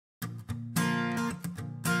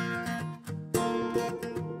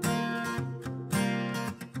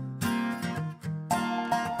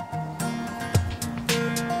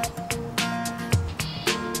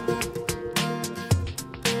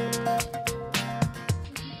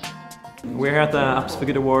We're here at the Apps for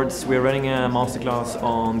Good Awards. We're running a masterclass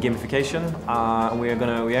on gamification.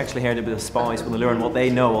 We're actually here to be the spies, going to learn what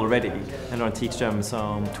they know already and learn to teach them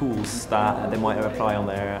some tools that they might apply on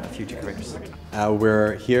their future careers.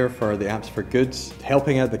 We're here for the Apps for Good,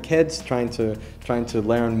 helping out the kids, trying to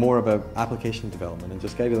learn more about application development and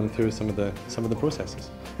just guiding them through some of the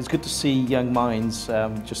processes. It's good to see young minds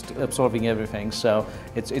just absorbing everything, so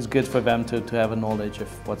it's good for them to have a knowledge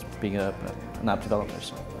of what's being an app developer.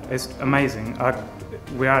 So. It's amazing.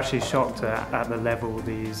 We're actually shocked at the level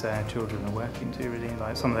these children are working to, really.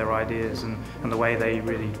 Like some of their ideas and the way they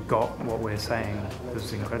really got what we're saying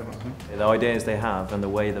was incredible. The ideas they have and the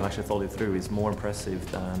way they've actually thought it through is more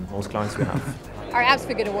impressive than most clients we have. Our Apps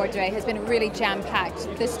for Good Award Day has been really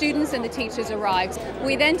jam-packed. The students and the teachers arrived.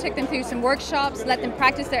 We then took them through some workshops, let them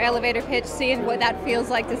practice their elevator pitch, seeing what that feels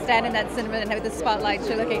like to stand in that cinema and have the spotlights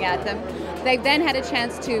are looking at them. They've then had a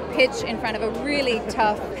chance to pitch in front of a really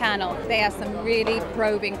tough panel. They asked some really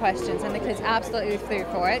probing questions and the kids absolutely flew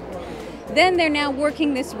for it. Then they're now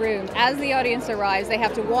working this room. As the audience arrives, they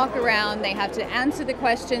have to walk around, they have to answer the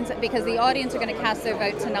questions because the audience are going to cast their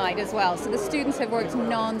vote tonight as well. So the students have worked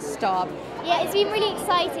non-stop. Yeah, it's been really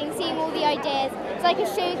exciting seeing all the ideas. It's like a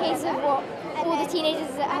showcase of what all the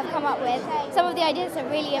teenagers have come up with. Some of the ideas are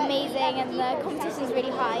really amazing and the competition is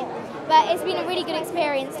really high. But it's been a really good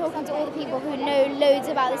experience talking to all the people who know loads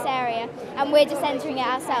about this area, and we're just entering it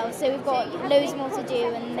ourselves, so we've got loads more to do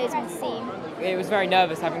and loads more to see. It was very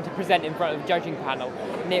nervous having to present in front of a judging panel,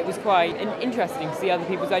 and it was quite interesting to see other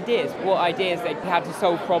people's ideas, what ideas they had to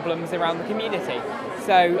solve problems around the community.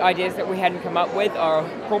 So ideas that we hadn't come up with are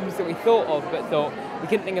problems that we thought of but thought we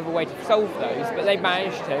couldn't think of a way to solve those, but they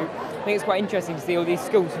managed to. I think it's quite interesting to see all these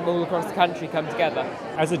schools from all across the country come together.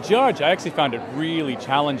 As a judge, I actually found it really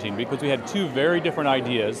challenging because we had two very different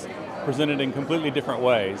ideas presented in completely different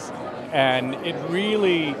ways, and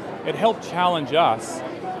it helped challenge us.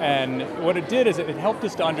 And what it did is it helped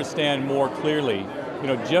us to understand more clearly,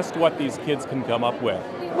 just what these kids can come up with.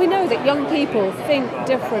 We know that young people think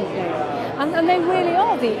differently, and they really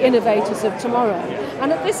are the innovators of tomorrow.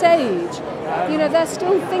 And at this age, they're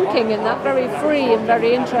still thinking in that very free and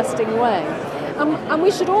very interesting way. And we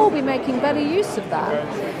should all be making better use of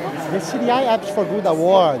that. The CDI Apps for Good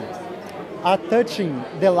Award are touching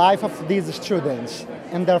the life of these students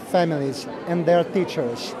and their families and their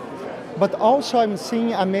teachers. But also I'm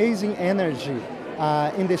seeing amazing energy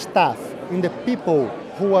in the staff, in the people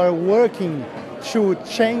who are working to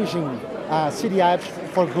changing CDI Apps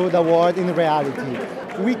for Good Award in reality.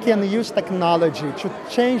 We can use technology to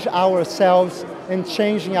change ourselves and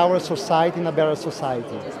changing our society in a better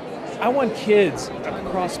society. I want kids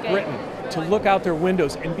across Britain to look out their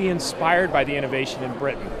windows and be inspired by the innovation in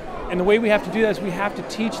Britain. And the way we have to do that is we have to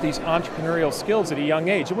teach these entrepreneurial skills at a young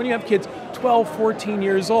age. And when you have kids 12, 14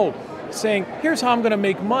 years old saying, here's how I'm going to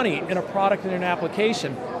make money in a product and an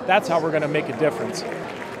application, that's how we're going to make a difference.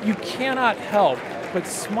 You cannot help but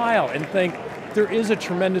smile and think there is a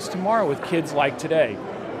tremendous tomorrow with kids like today.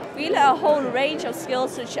 We learn a whole range of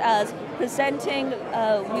skills such as presenting.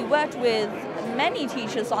 We worked with many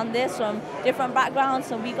teachers on this from different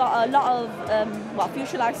backgrounds, and we got a lot of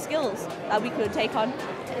future life skills that we could take on.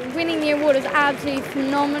 Winning the award was absolutely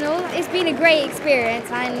phenomenal. It's been a great experience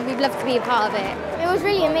and we'd love to be a part of it. It was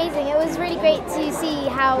really amazing. It was really great to see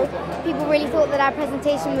how people really thought that our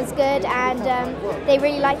presentation was good and they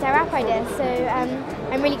really liked our app idea. So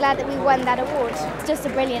I'm really glad that we won that award. It's just a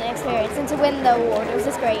brilliant experience, and to win the award, it was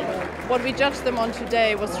just great. What we judged them on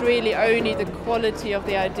today was really only the quality of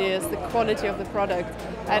the ideas, the quality of the product.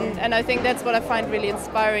 And I think that's what I find really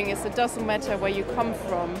inspiring, is it doesn't matter where you come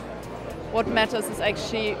from. What matters is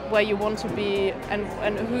actually where you want to be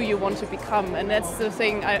and who you want to become. And that's the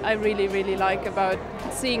thing I really, really like about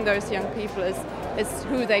seeing those young people is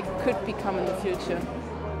who they could become in the future.